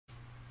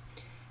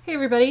Hey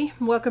everybody,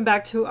 welcome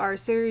back to our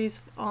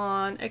series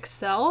on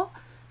Excel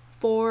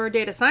for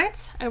data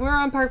science, and we're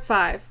on part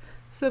 5.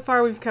 So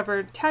far we've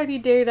covered tidy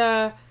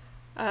data,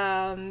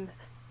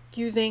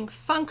 using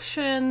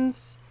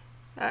functions,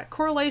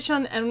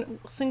 correlation, and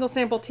single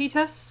sample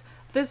t-tests.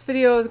 This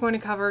video is going to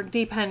cover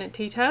dependent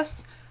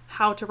t-tests,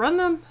 how to run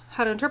them,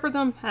 how to interpret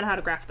them, and how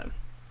to graph them.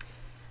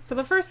 So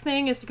the first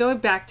thing is to go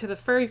back to the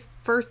very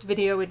first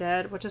video we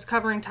did, which is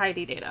covering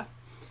tidy data.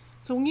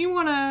 So when you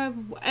want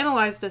to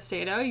analyze this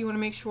data, you want to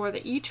make sure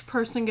that each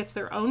person gets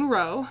their own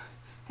row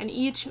and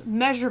each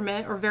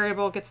measurement or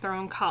variable gets their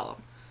own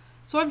column.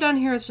 So what I've done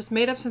here is just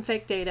made up some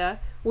fake data.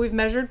 We've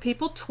measured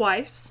people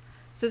twice.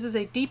 So this is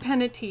a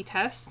dependent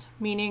t-test,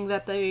 meaning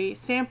that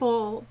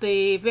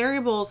the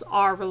variables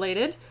are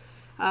related.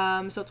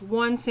 So it's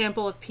one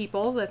sample of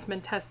people that's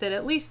been tested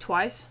at least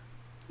twice,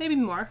 maybe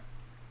more.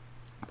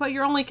 But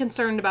you're only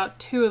concerned about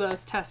 2 of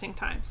those testing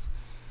times.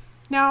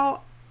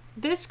 Now,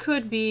 this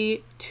could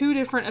be 2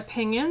 different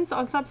opinions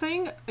on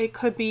something. It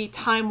could be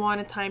time 1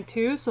 and time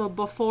 2, so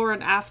before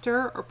and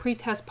after, or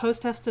pre-test,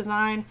 post-test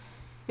design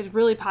is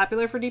really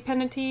popular for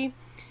dependent t.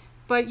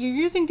 But you're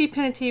using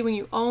dependent t when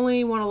you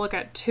only want to look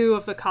at 2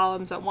 of the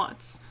columns at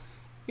once.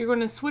 You're going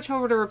to switch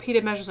over to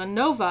repeated measures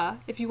ANOVA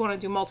if you want to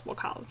do multiple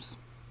columns.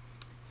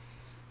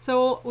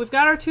 So we've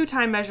got our 2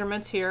 time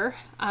measurements here,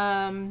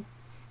 and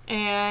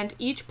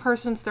each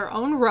person's their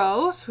own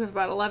row. So we have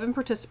about 11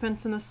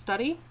 participants in this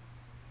study.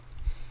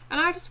 And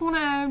I just want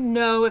to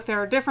know if there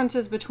are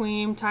differences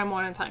between time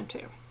 1 and time 2.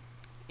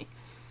 And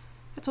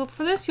so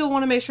for this, you'll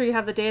want to make sure you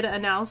have the data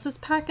analysis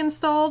pack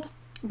installed,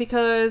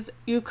 because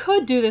you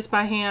could do this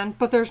by hand,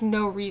 but there's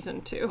no reason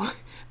to,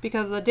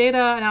 because the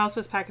data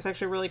analysis pack is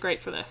actually really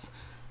great for this.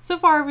 So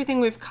far, everything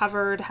we've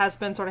covered has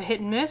been sort of hit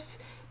and miss,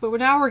 but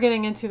now we're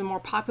getting into the more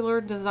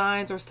popular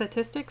designs or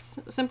statistics,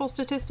 simple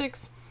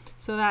statistics,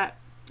 so that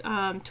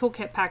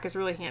toolkit pack is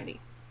really handy.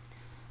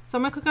 So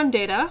I'm going to click on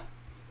data,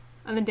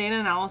 and the data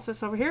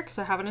analysis over here because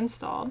I have it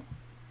installed.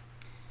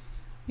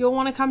 You'll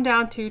want to come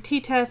down to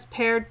t-test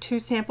paired to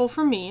sample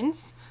for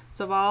means.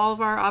 So of all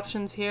of our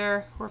options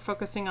here, we're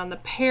focusing on the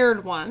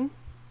paired one.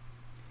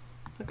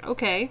 Click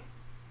OK.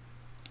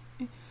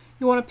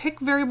 You want to pick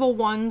variable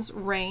 1's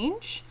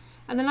range.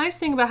 And the nice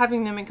thing about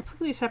having them in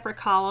completely separate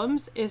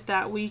columns is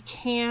that we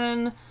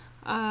can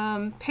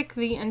pick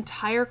the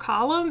entire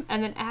column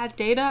and then add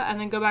data and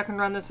then go back and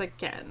run this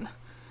again.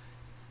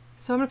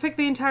 So I'm going to pick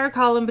the entire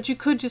column, but you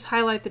could just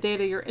highlight the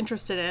data you're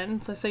interested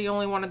in. So say you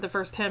only wanted the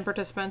first 10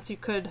 participants, you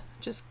could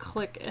just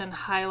click and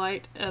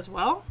highlight as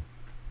well.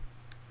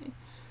 Okay.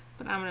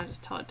 But I'm going to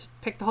just tell it to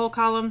pick the whole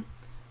column.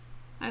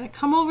 I'm going to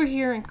come over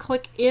here and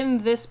click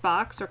in this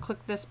box, or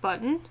click this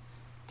button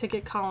to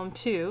get column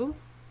 2.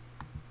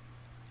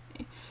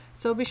 Okay.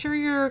 So be sure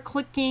you're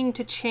clicking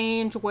to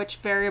change which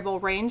variable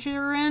range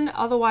you're in,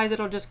 otherwise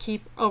it'll just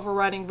keep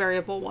overriding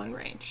variable 1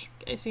 range.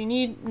 Okay, so you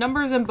need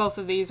numbers in both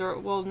of these or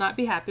it will not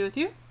be happy with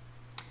you.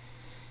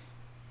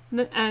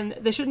 And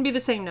they shouldn't be the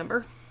same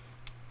number.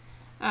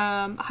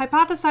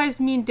 Hypothesized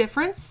mean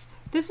difference.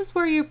 This is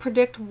where you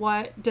predict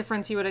what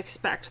difference you would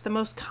expect. The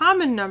most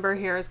common number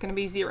here is going to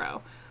be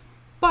 0.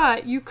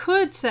 But you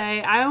could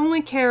say, I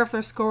only care if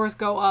their scores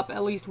go up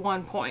at least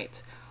 1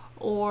 point.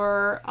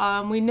 Or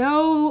we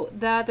know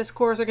that the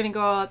scores are going to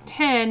go up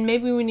 10,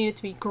 maybe we need it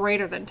to be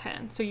greater than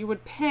 10. So you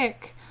would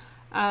pick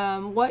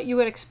what you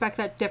would expect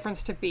that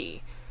difference to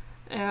be.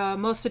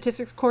 Most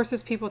statistics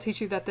courses, people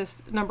teach you that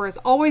this number is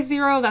always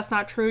 0. That's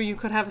not true. You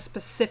could have a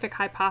specific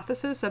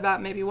hypothesis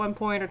about maybe 1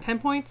 point or 10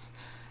 points.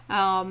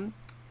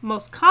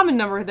 Most common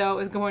number, though,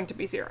 is going to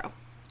be 0.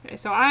 Okay,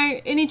 so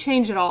any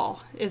change at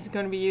all is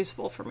going to be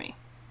useful for me.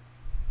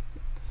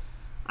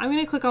 I'm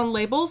going to click on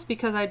labels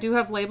because I do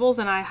have labels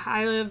and I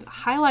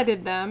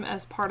highlighted them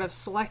as part of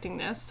selecting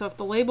this. So if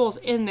the label is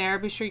in there,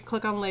 be sure you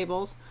click on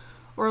labels,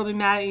 or it'll be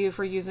mad at you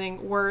for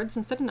using words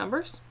instead of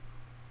numbers.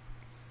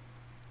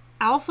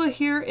 Alpha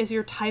here is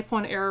your type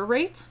 1 error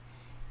rate.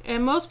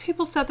 And most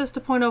people set this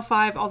to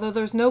 0.05, although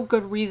there's no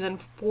good reason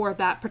for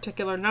that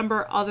particular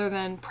number other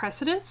than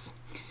precedence.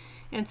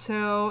 And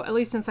so, at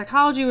least in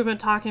psychology, we've been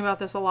talking about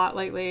this a lot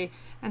lately.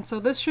 And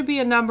so this should be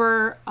a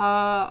number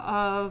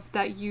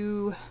that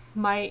you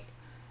might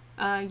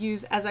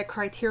use as a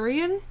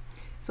criterion.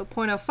 So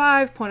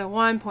 0.05,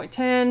 0.01,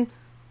 0.10,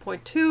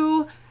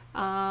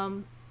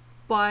 0.2.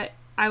 But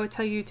I would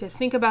tell you to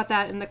think about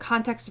that in the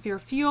context of your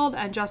field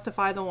and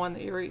justify the one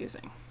that you're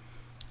using.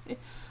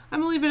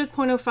 I'm going to leave it as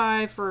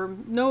 0.05 for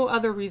no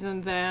other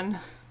reason than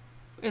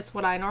it's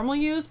what I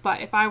normally use, but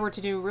if I were to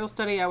do a real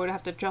study, I would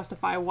have to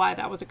justify why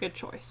that was a good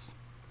choice.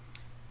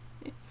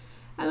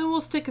 And then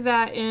we'll stick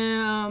that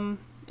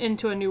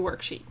into a new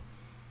worksheet.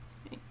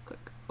 Okay, click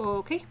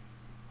OK.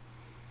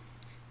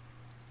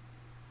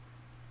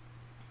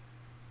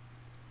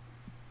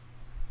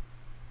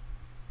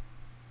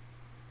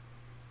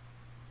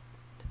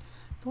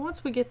 So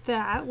once we get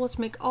that, let's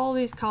make all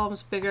these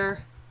columns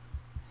bigger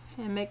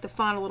and make the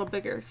font a little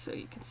bigger so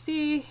you can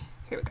see.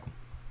 Here we go.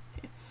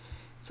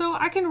 So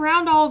I can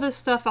round all this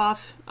stuff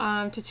off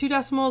to 2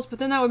 decimals, but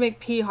then that would make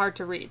p hard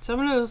to read. So I'm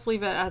going to just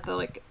leave it at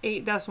the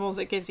 8 decimals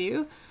it gives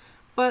you.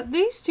 But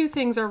these two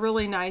things are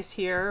really nice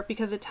here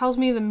because it tells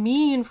me the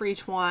mean for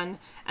each one,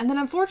 and then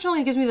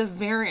unfortunately it gives me the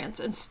variance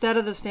instead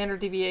of the standard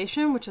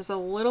deviation, which is a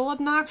little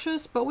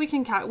obnoxious, but we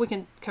can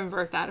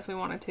convert that if we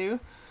wanted to.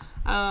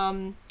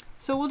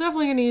 So we're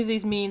definitely going to use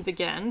these means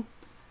again.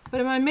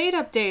 But in my made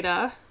up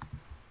data,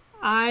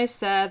 I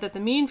said that the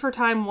mean for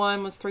time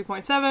 1 was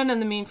 3.7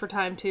 and the mean for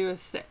time 2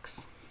 is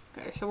 6.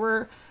 Okay, so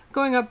we're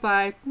going up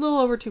by a little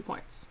over 2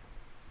 points.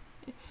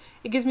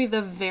 It gives me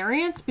the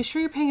variance. Be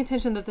sure you're paying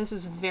attention that this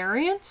is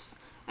variance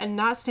and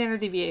not standard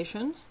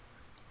deviation.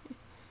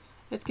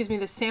 This gives me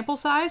the sample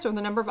size or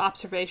the number of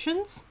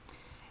observations.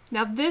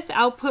 Now this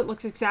output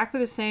looks exactly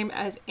the same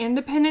as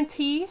independent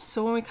t.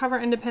 So when we cover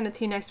independent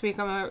t next week,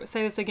 I'm going to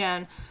say this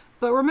again.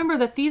 But remember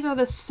that these are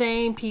the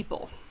same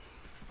people.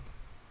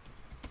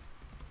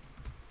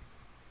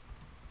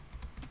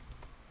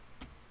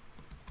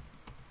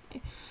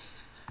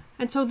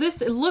 And so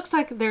this, it looks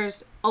like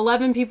there's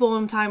 11 people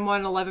in time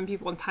 1, 11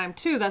 people in time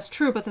 2. That's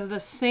true, but they're the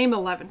same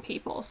 11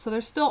 people. So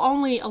there's still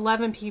only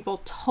 11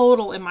 people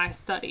total in my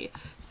study.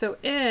 So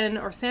N,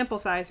 or sample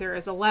size here,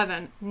 is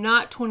 11,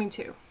 not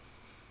 22.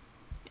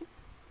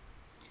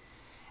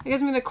 It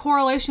gives me the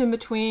correlation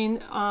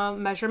between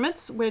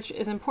measurements, which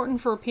is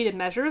important for repeated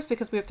measures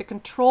because we have to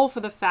control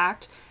for the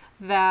fact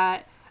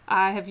that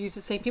I have used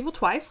the same people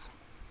twice.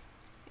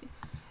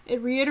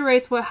 It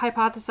reiterates what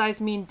hypothesized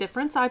mean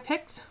difference I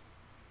picked.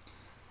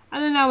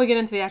 And then now we get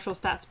into the actual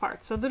stats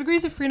part. So the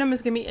degrees of freedom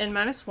is going to be n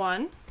minus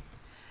 1.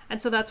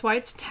 And so that's why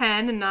it's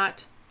 10 and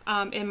not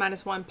n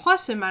minus 1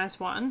 plus n minus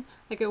 1,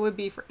 like it would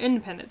be for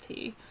independent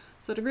t.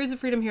 So degrees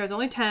of freedom here is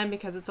only 10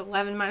 because it's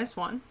 11 minus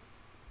 1.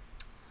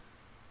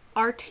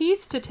 Our t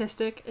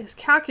statistic is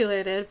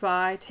calculated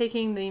by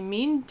taking the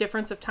mean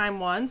difference of time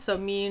 1, so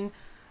mean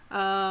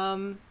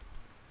of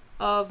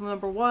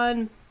number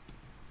 1,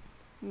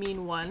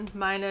 mean 1,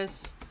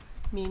 minus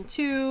mean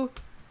 2,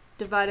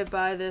 divided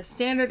by the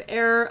standard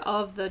error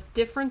of the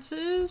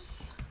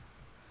differences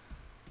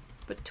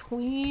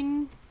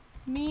between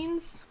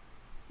means.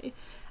 And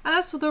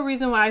that's the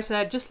reason why I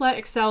said just let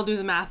Excel do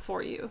the math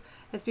for you.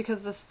 It's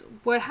because this,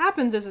 what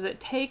happens is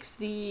it takes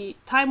the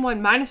time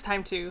 1 minus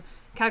time 2,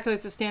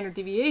 calculates the standard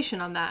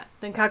deviation on that,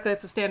 then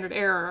calculates the standard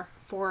error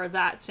for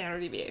that standard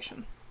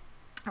deviation.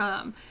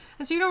 And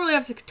so you don't really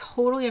have to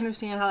totally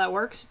understand how that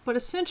works, but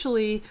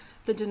essentially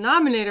the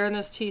denominator in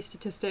this t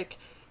statistic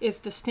is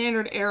the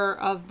standard error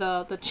of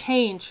the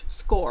change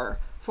score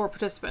for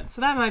participants.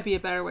 So that might be a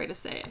better way to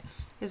say it,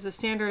 is the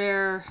standard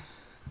error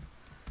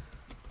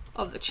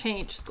of the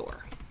change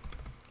score.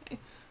 Okay.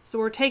 So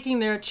we're taking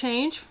their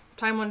change,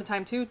 time 1 to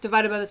time 2,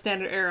 divided by the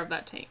standard error of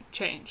that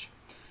change.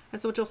 And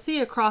so what you'll see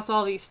across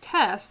all these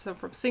tests, so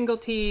from single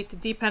t to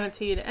dependent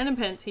t to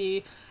independent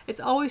t, it's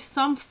always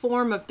some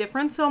form of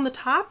difference on the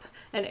top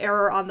and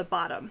error on the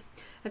bottom.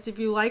 And so if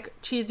you like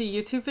cheesy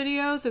YouTube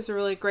videos, there's a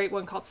really great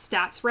one called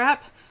Stats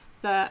Wrap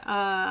that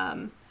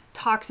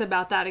talks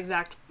about that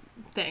exact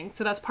thing.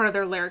 So that's part of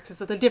their lyrics, is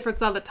that the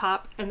difference on the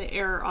top and the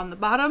error on the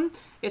bottom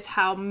is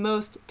how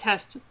most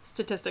test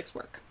statistics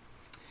work.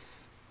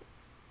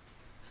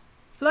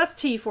 So that's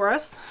t for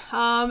us.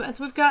 And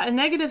so we've got a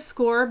negative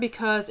score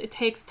because it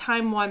takes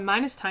time 1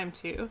 minus time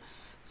 2.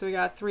 So we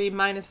got 3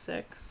 minus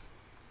 6.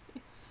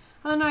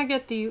 And then I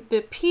get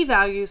the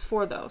p-values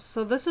for those.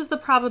 So this is the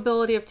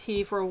probability of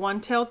t for a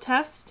one-tailed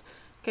test.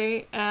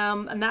 Okay,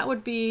 and that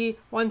would be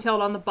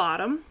one-tailed on the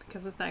bottom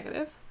because it's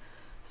negative.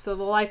 So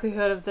the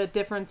likelihood of the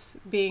difference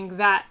being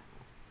that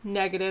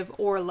negative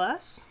or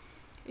less.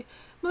 Okay.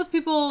 Most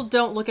people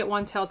don't look at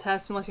one-tailed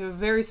tests unless you have a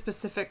very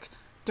specific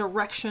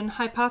direction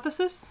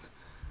hypothesis.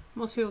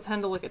 Most people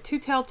tend to look at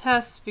two-tailed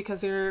tests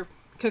because they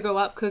could go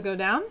up, could go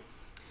down.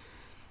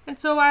 And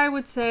so I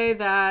would say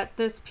that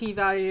this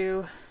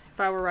p-value, if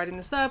I were writing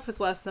this up, is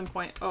less than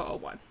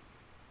 0.001.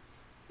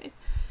 Okay.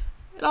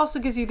 It also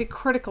gives you the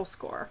critical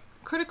score.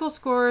 Critical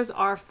scores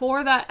are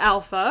for that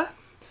alpha,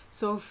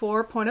 so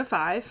for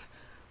 0.05.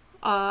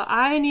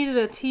 I needed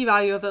a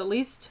t-value of at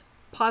least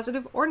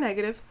positive or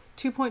negative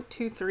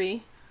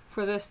 2.23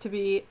 for this to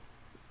be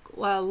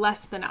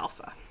less than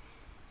alpha.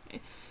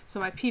 Okay. So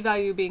my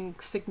p-value being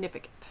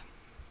significant.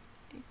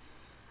 Okay.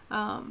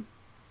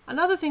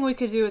 Another thing we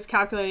could do is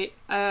calculate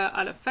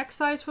an effect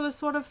size for this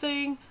sort of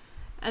thing,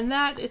 and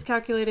that is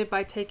calculated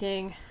by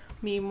taking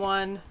mean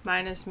 1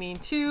 minus mean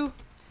 2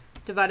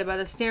 divided by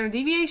the standard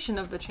deviation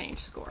of the change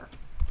score.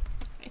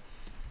 Okay.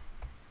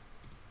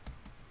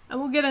 And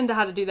we'll get into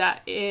how to do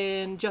that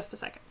in just a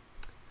second.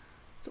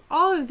 So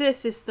all of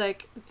this is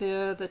like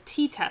the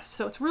t-test,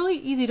 so it's really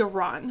easy to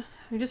run.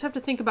 You just have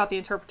to think about the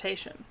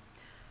interpretation.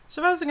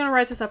 So if I was going to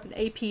write this up in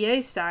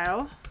APA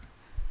style,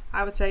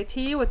 I would say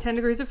t with 10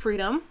 degrees of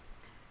freedom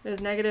is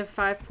negative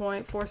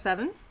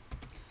 5.47.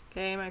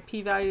 Okay, my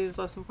p-value is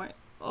less than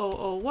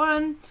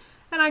 0.001.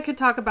 And I could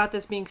talk about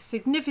this being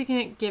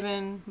significant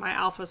given my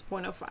alpha is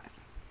 0.05.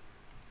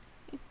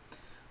 Okay.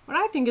 What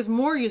I think is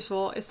more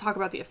useful is talk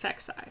about the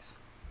effect size.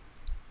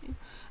 Okay.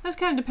 This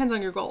kind of depends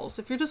on your goals.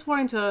 If you're just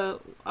wanting to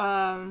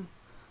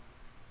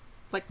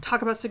like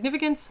talk about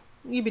significance,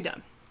 you'd be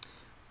done.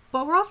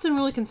 But we're often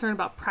really concerned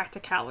about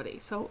practicality.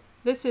 So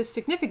this is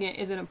significant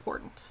isn't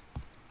important.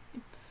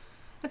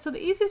 And so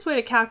the easiest way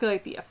to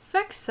calculate the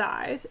effect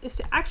size is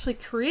to actually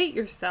create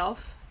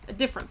yourself a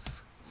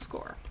difference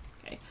score.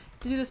 Okay,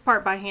 to do this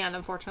part by hand,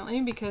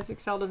 unfortunately, because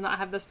Excel does not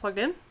have this plugged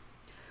in.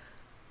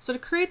 So to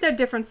create that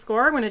difference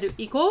score, I'm going to do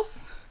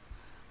equals.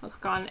 I'll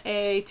click on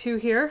A2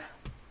 here,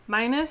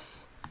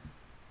 minus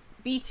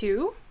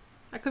B2.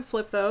 I could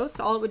flip those.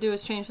 So all it would do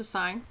is change the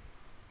sign.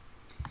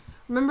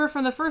 Remember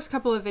from the first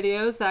couple of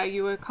videos that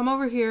you would come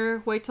over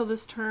here, wait till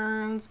this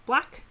turns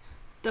black,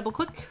 double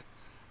click,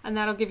 and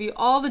that'll give you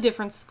all the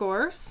difference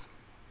scores.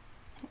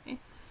 Okay.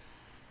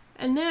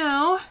 And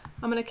now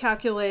I'm going to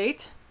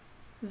calculate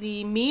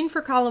the mean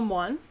for column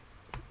 1,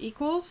 so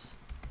equals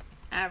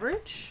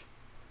average,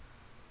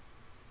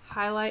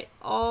 highlight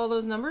all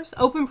those numbers,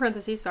 open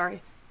parentheses,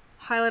 sorry,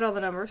 highlight all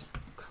the numbers,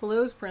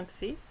 close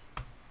parentheses.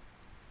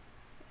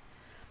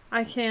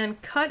 I can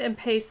cut and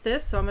paste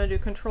this, so I'm going to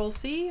do Control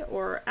C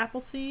or Apple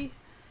C,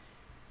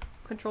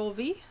 Control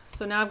V.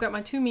 So now I've got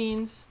my two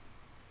means.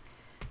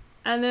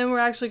 And then we're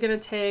actually going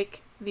to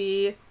take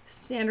the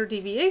standard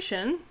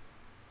deviation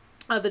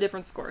of the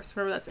different scores.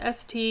 Remember that's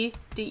ST,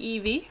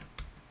 DEV.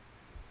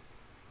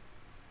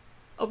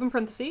 Open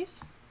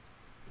parentheses,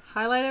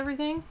 highlight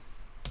everything,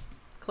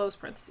 close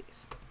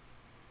parentheses.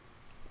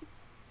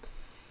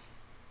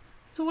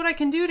 So what I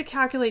can do to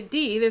calculate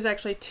D, there's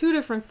actually two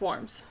different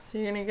forms. So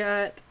you're going to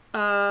get,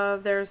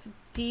 there's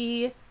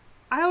D,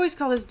 I always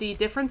call this D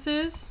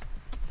differences.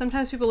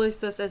 Sometimes people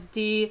list this as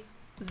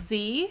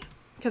DZ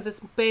because it's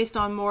based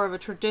on more of a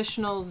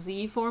traditional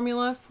Z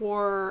formula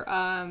for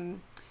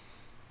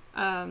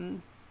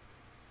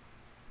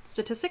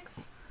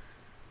statistics.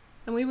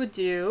 And we would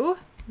do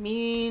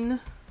mean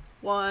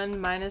 1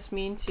 minus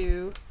mean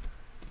 2,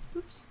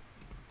 oops,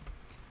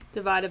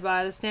 divided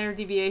by the standard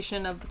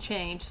deviation of the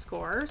change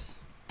scores.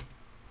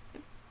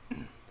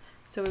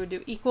 So we would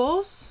do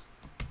equals,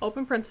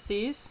 open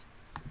parentheses,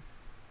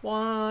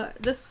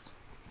 this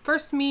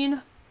first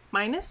mean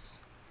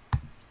minus,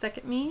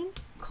 second mean,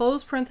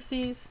 close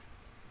parentheses,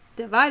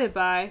 divided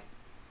by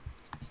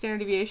standard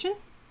deviation.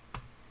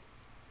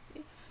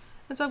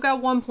 And so I've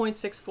got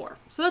 1.64.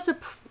 So that's a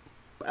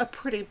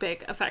pretty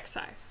big effect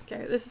size.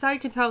 Okay, this is how you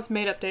can tell it's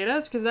made up data,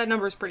 is because that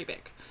number is pretty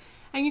big.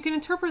 And you can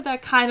interpret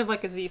that kind of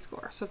like a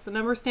z-score. So it's the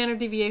number of standard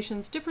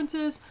deviations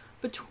differences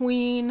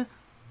between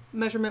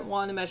measurement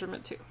 1 and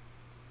measurement 2.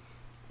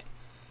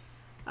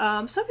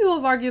 Some people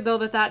have argued, though,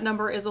 that that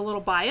number is a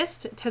little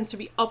biased. It tends to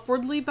be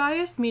upwardly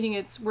biased,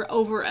 meaning we're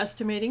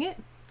overestimating it.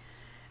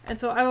 And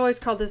so I've always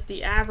called this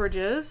the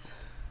averages,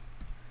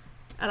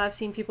 and I've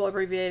seen people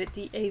abbreviate it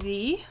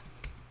DAV.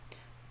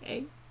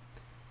 Okay.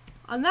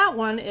 On that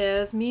one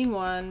is mean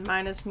 1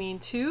 minus mean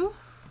 2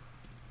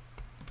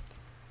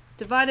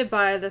 divided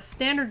by the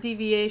standard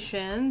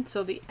deviation,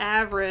 so the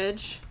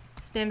average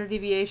standard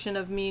deviation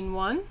of mean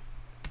 1,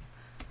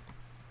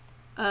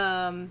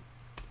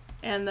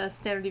 and the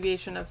standard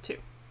deviation of 2.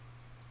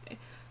 Okay.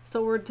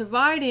 So we're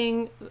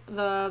dividing,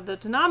 the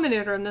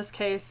denominator in this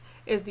case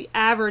is the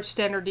average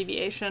standard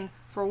deviation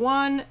for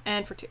 1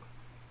 and for 2.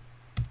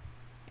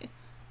 Okay.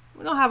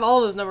 We don't have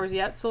all those numbers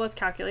yet, so let's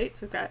calculate.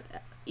 So we've got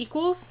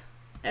equals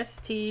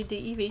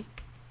STDEV.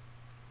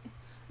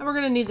 And we're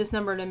going to need this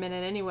number in a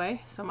minute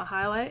anyway, so I'm going to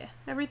highlight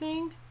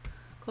everything,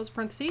 close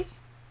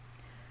parentheses.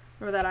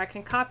 Remember that I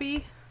can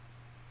copy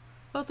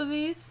both of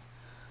these.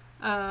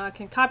 I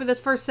can copy this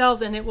first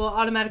cells and it will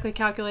automatically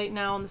calculate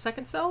now on the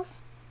second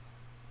cells.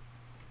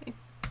 Okay.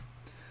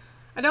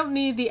 I don't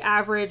need the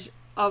average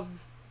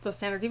of the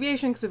standard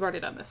deviation because we've already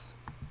done this.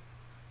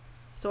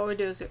 So what we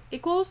do is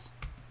equals,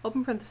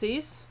 open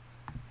parentheses,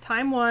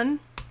 time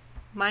 1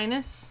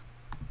 minus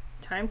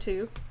time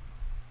 2,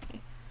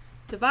 okay,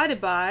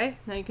 divided by,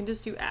 now you can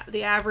just do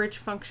the average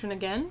function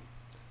again,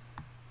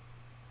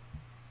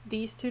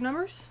 these two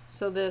numbers,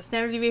 so the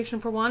standard deviation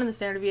for 1 and the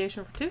standard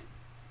deviation for 2.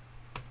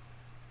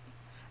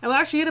 And we'll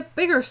actually get a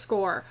bigger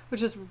score,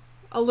 which is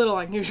a little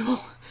unusual.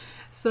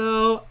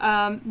 So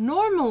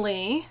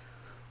normally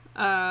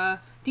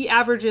the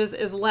averages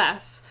is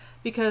less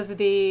because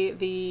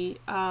the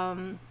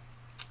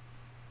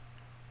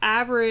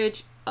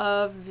average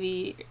of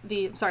the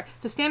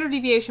standard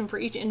deviation for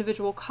each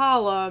individual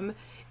column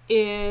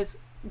is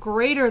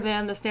greater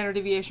than the standard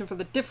deviation for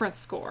the difference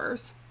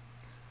scores.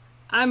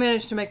 I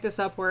managed to make this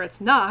up where it's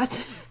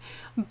not,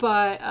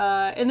 but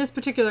in this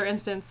particular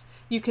instance,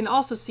 you can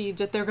also see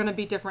that they're going to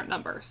be different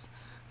numbers.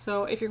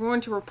 So if you're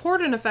going to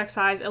report an effect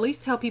size, at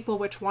least tell people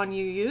which one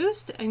you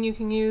used, and you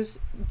can use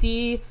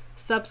D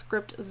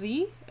subscript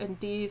Z and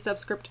D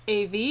subscript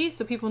AV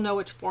so people know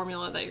which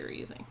formula that you're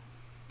using.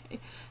 Okay.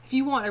 If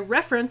you want a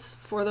reference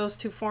for those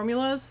two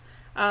formulas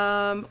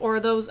or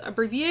those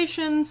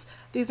abbreviations,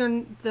 these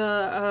are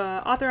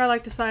the author I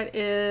like to cite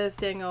is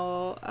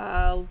Daniel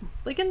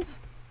Liggins.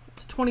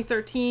 It's a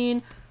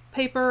 2013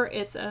 paper.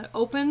 It's an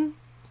open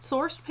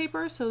sourced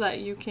paper so that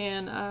you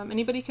can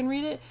anybody can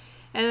read it.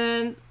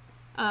 And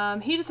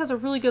He just has a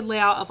really good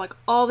layout of like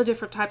all the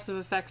different types of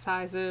effect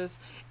sizes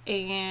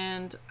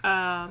and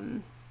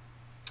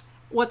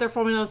what their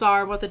formulas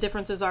are, what the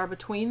differences are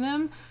between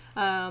them.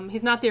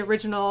 He's not the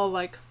original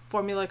like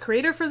formula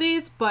creator for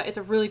these, but it's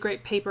a really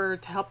great paper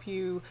to help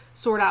you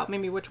sort out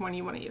maybe which one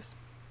you want to use.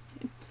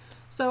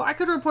 So I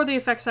could report the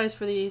effect size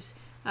for these,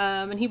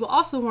 and he will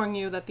also warn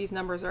you that these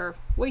numbers are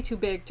way too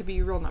big to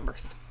be real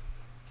numbers.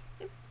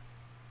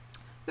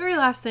 Very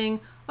last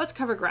thing, let's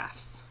cover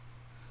graphs.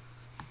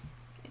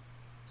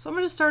 So I'm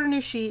going to start a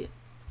new sheet,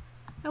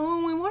 and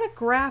when we want to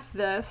graph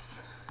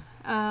this,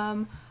 what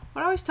I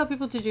always tell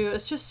people to do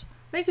is just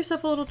make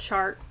yourself a little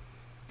chart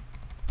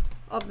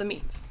of the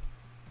means.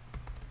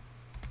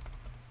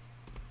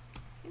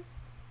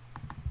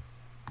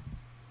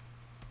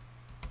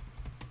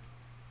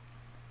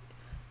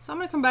 So I'm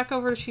going to come back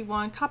over to sheet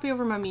 1, copy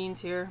over my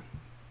means here.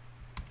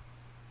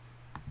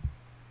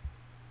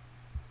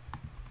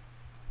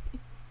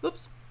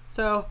 Oops.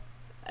 So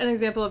an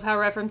example of how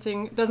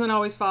referencing doesn't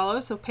always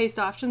follow. So paste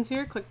options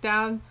here, click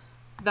down,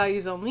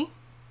 values only.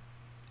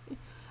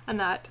 And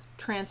that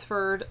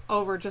transferred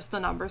over just the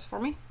numbers for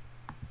me.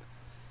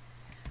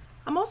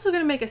 I'm also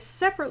going to make a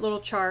separate little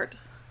chart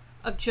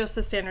of just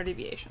the standard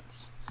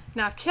deviations.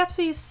 Now I've kept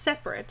these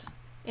separate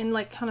in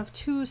like kind of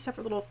two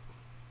separate little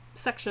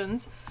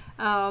sections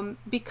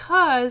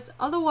because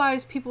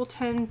otherwise people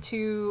tend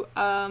to,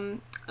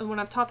 and when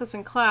I've taught this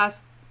in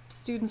class,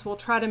 students will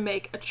try to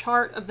make a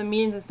chart of the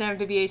means and standard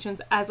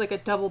deviations as like a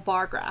double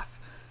bar graph.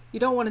 You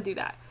don't want to do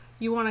that.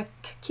 You want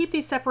to keep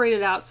these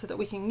separated out so that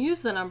we can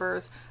use the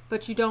numbers,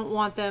 but you don't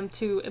want them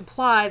to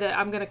imply that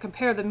I'm going to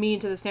compare the mean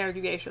to the standard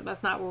deviation.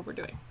 That's not what we're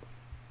doing.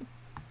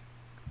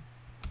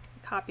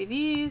 Copy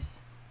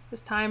these.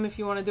 This time, if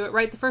you want to do it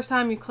right the first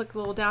time, you click the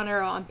little down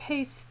arrow on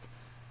paste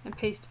and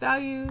paste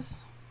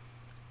values.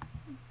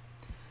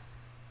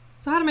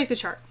 So how to make the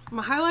chart. I'm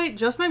going to highlight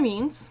just my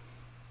means.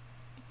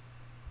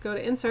 Go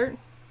to insert,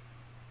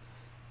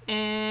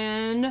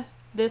 and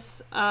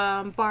this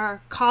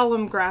bar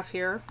column graph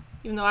here,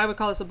 even though I would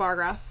call this a bar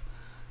graph,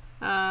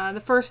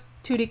 the first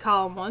 2D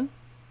column one,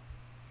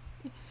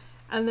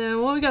 and then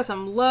well, we got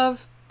some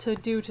love to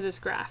do to this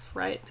graph,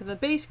 right? So the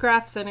base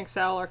graphs in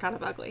Excel are kind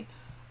of ugly.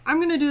 I'm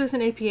going to do this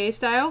in APA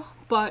style,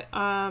 but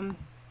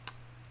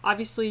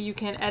obviously you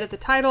can edit the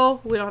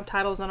title. We don't have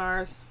titles on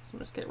ours, so I'm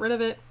just get rid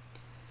of it.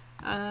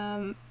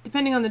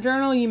 Depending on the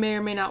journal, you may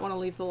or may not want to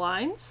leave the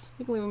lines.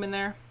 You can leave them in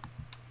there.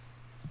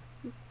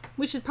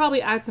 We should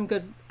probably add some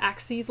good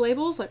axes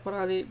labels, like what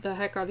are the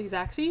heck are these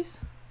axes?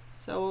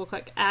 So we'll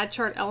click add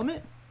chart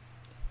element,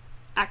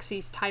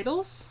 axes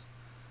titles.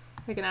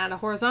 We can add a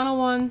horizontal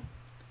one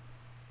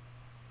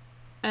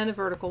and a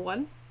vertical one.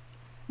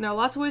 And there are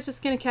lots of ways to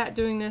skin a cat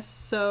doing this,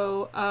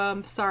 so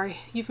sorry,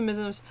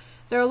 euphemisms.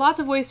 There are lots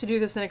of ways to do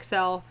this in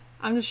Excel.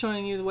 I'm just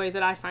showing you the ways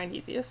that I find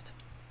easiest.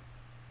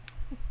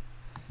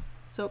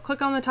 So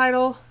click on the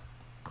title,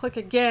 click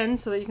again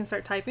so that you can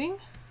start typing.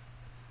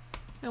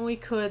 And we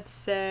could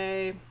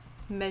say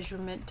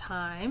measurement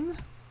time.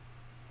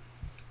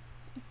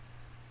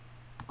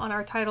 On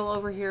our title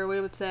over here, we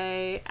would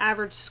say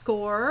average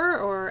score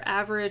or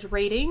average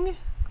rating.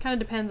 Kind of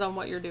depends on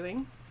what you're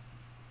doing.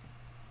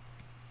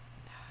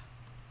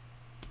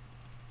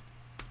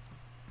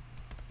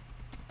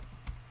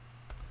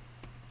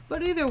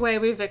 But either way,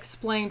 we've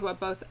explained what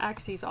both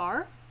axes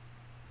are.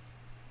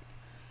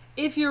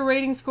 If your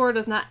rating score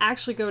does not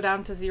actually go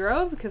down to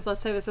 0, because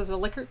let's say this is a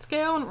Likert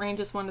scale and it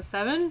ranges 1 to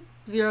 7,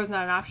 0 is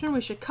not an option, we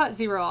should cut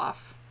 0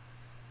 off.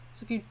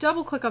 So if you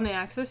double click on the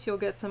axis, you'll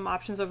get some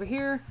options over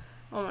here.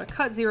 I'm going to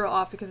cut 0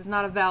 off because it's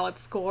not a valid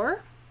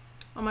score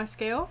on my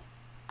scale.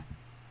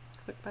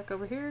 Click back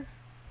over here.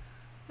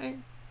 Okay.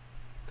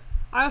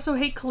 I also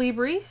hate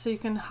Calibri, so you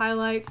can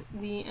highlight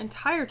the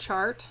entire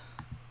chart,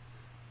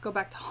 go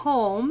back to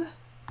home,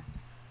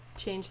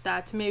 change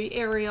that to maybe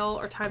Arial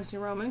or Times New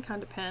Roman,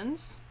 kind of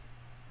depends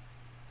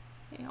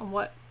on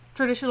what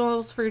traditional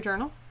is for your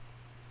journal.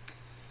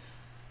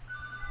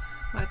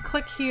 I'm going to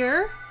click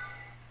here.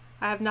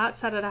 I have not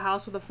sat at a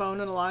house with a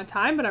phone in a long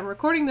time, but I'm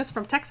recording this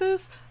from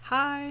Texas.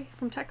 Hi,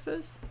 from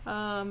Texas.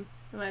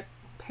 My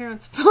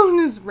parents'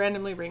 phone is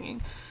randomly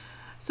ringing.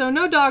 So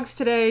no dogs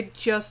today,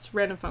 just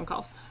random phone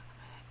calls.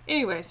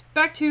 Anyways,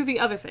 back to the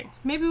other thing.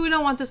 Maybe we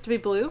don't want this to be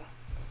blue.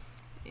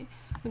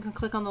 We can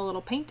click on the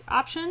little paint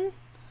option,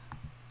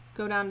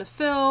 go down to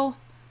fill,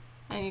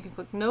 and you can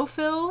click no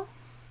fill.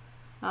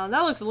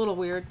 That looks a little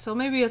weird, so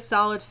maybe a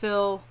solid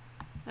fill,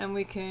 and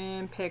we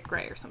can pick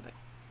gray or something.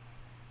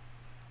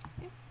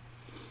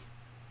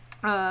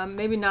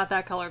 Maybe not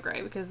that color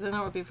gray, because then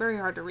it would be very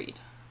hard to read.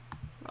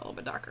 A little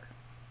bit darker.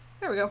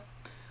 There we go.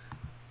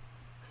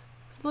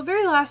 So the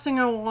very last thing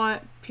I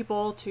want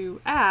people to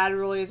add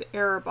really is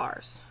error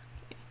bars.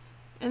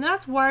 And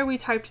that's why we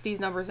typed these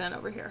numbers in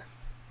over here.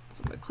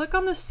 So I'm going to click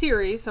on the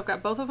series, so I've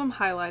got both of them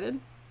highlighted.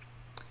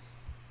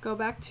 Go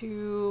back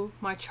to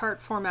my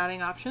chart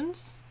formatting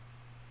options.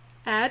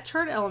 Add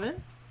chart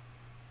element.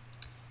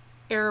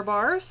 Error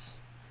bars.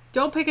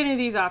 Don't pick any of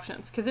these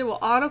options because it will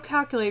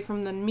auto-calculate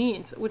from the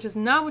means, which is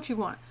not what you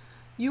want.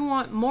 You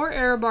want more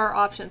error bar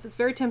options. It's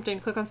very tempting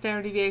to click on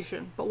standard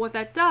deviation, but what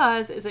that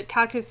does is it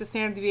calculates the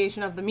standard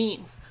deviation of the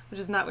means, which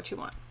is not what you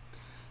want.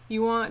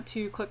 You want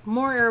to click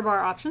more error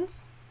bar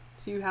options,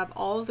 so you have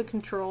all of the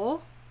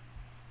control.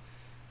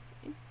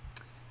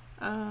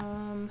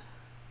 And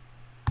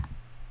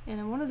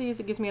in one of these,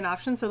 it gives me an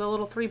option, so the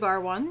little 3-bar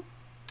one.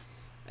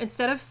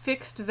 Instead of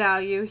fixed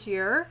value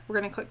here, we're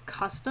going to click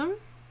custom,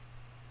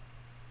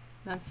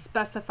 then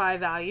specify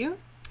value.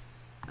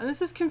 And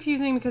this is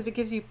confusing because it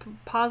gives you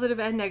positive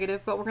and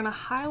negative, but we're going to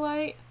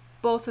highlight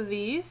both of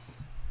these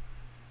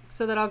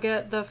so that I'll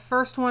get the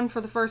first one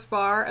for the first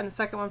bar and the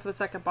second one for the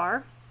second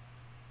bar.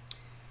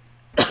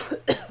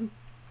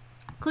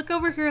 Click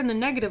over here in the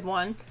negative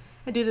one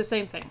and do the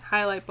same thing.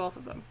 Highlight both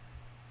of them.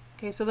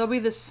 Okay, so they'll be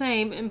the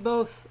same in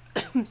both,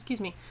 excuse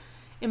me,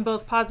 in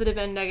both positive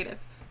and negative,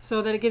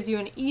 so that it gives you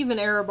an even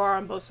error bar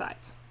on both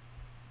sides.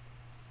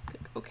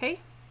 Click OK.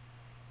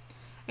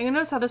 And you'll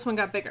notice how this one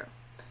got bigger.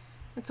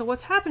 And so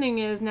what's happening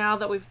is, now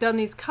that we've done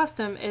these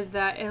custom, is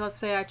that, let's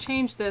say I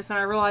change this and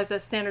I realize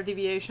that standard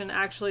deviation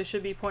actually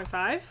should be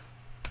 0.5.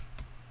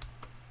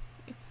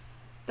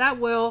 That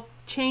will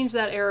change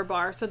that error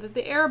bar so that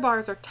the error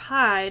bars are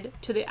tied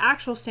to the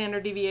actual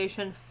standard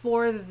deviation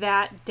for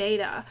that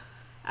data,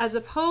 as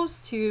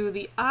opposed to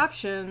the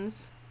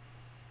options.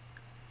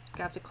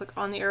 I have to click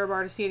on the error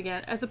bar to see it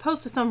again, as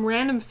opposed to some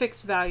random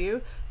fixed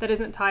value that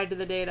isn't tied to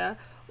the data,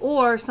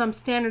 or some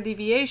standard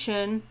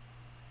deviation.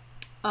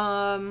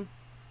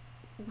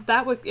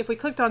 That would, if we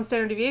clicked on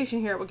standard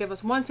deviation here, it would give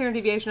us one standard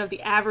deviation of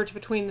the average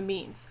between the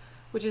means,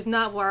 which is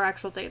not our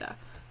actual data.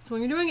 So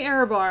when you're doing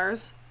error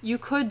bars, you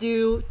could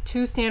do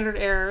 2 standard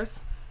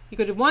errors, you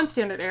could do 1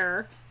 standard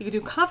error, you could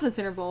do confidence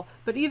interval,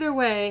 but either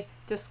way,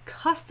 this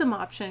custom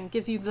option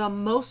gives you the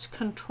most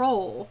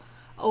control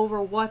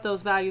over what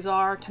those values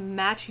are to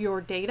match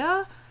your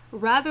data,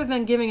 rather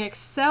than giving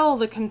Excel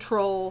the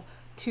control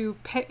to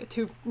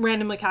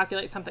randomly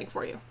calculate something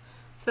for you.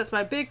 So that's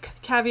my big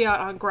caveat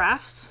on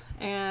graphs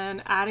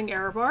and adding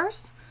error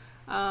bars,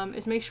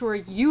 is make sure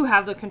you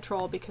have the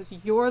control, because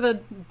you're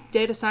the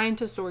data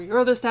scientist or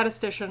you're the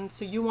statistician,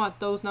 so you want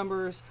those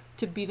numbers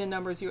to be the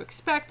numbers you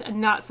expect and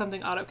not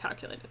something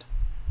auto-calculated.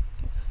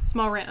 Okay.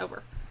 Small rant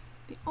over.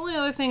 The only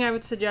other thing I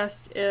would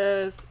suggest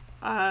is,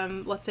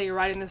 let's say you're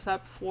writing this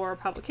up for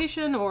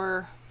publication,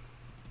 or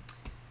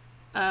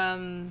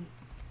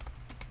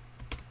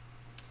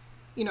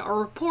you know, a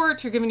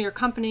report you're giving to your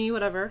company,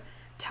 whatever.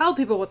 Tell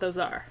people what those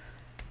are.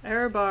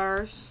 Error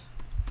bars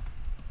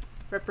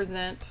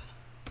represent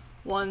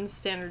 1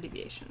 standard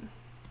deviation.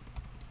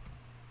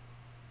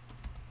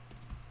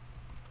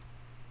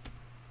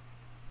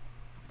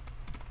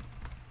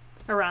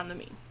 Around the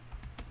mean.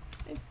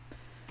 Okay.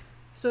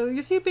 So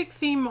you see a big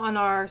theme on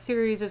our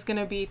series is going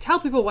to be tell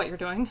people what you're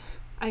doing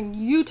and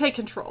you take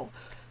control.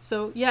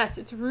 So yes,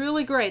 it's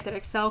really great that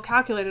Excel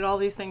calculated all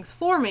these things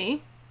for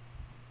me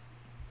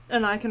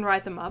and I can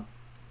write them up.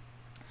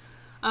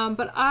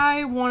 But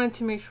I wanted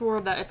to make sure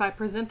that if I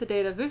present the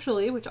data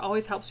visually, which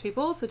always helps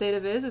people, so data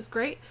viz is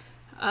great,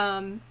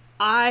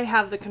 I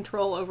have the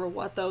control over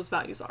what those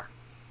values are.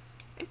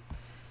 Okay.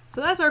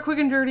 So that's our quick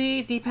and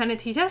dirty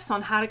dependent t-tests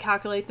on how to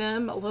calculate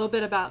them, a little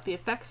bit about the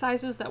effect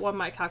sizes that one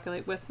might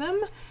calculate with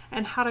them,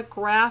 and how to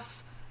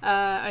graph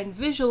and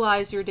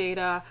visualize your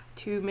data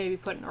to maybe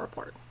put in a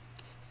report.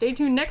 Stay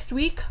tuned next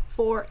week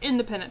for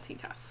independent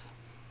t-tests.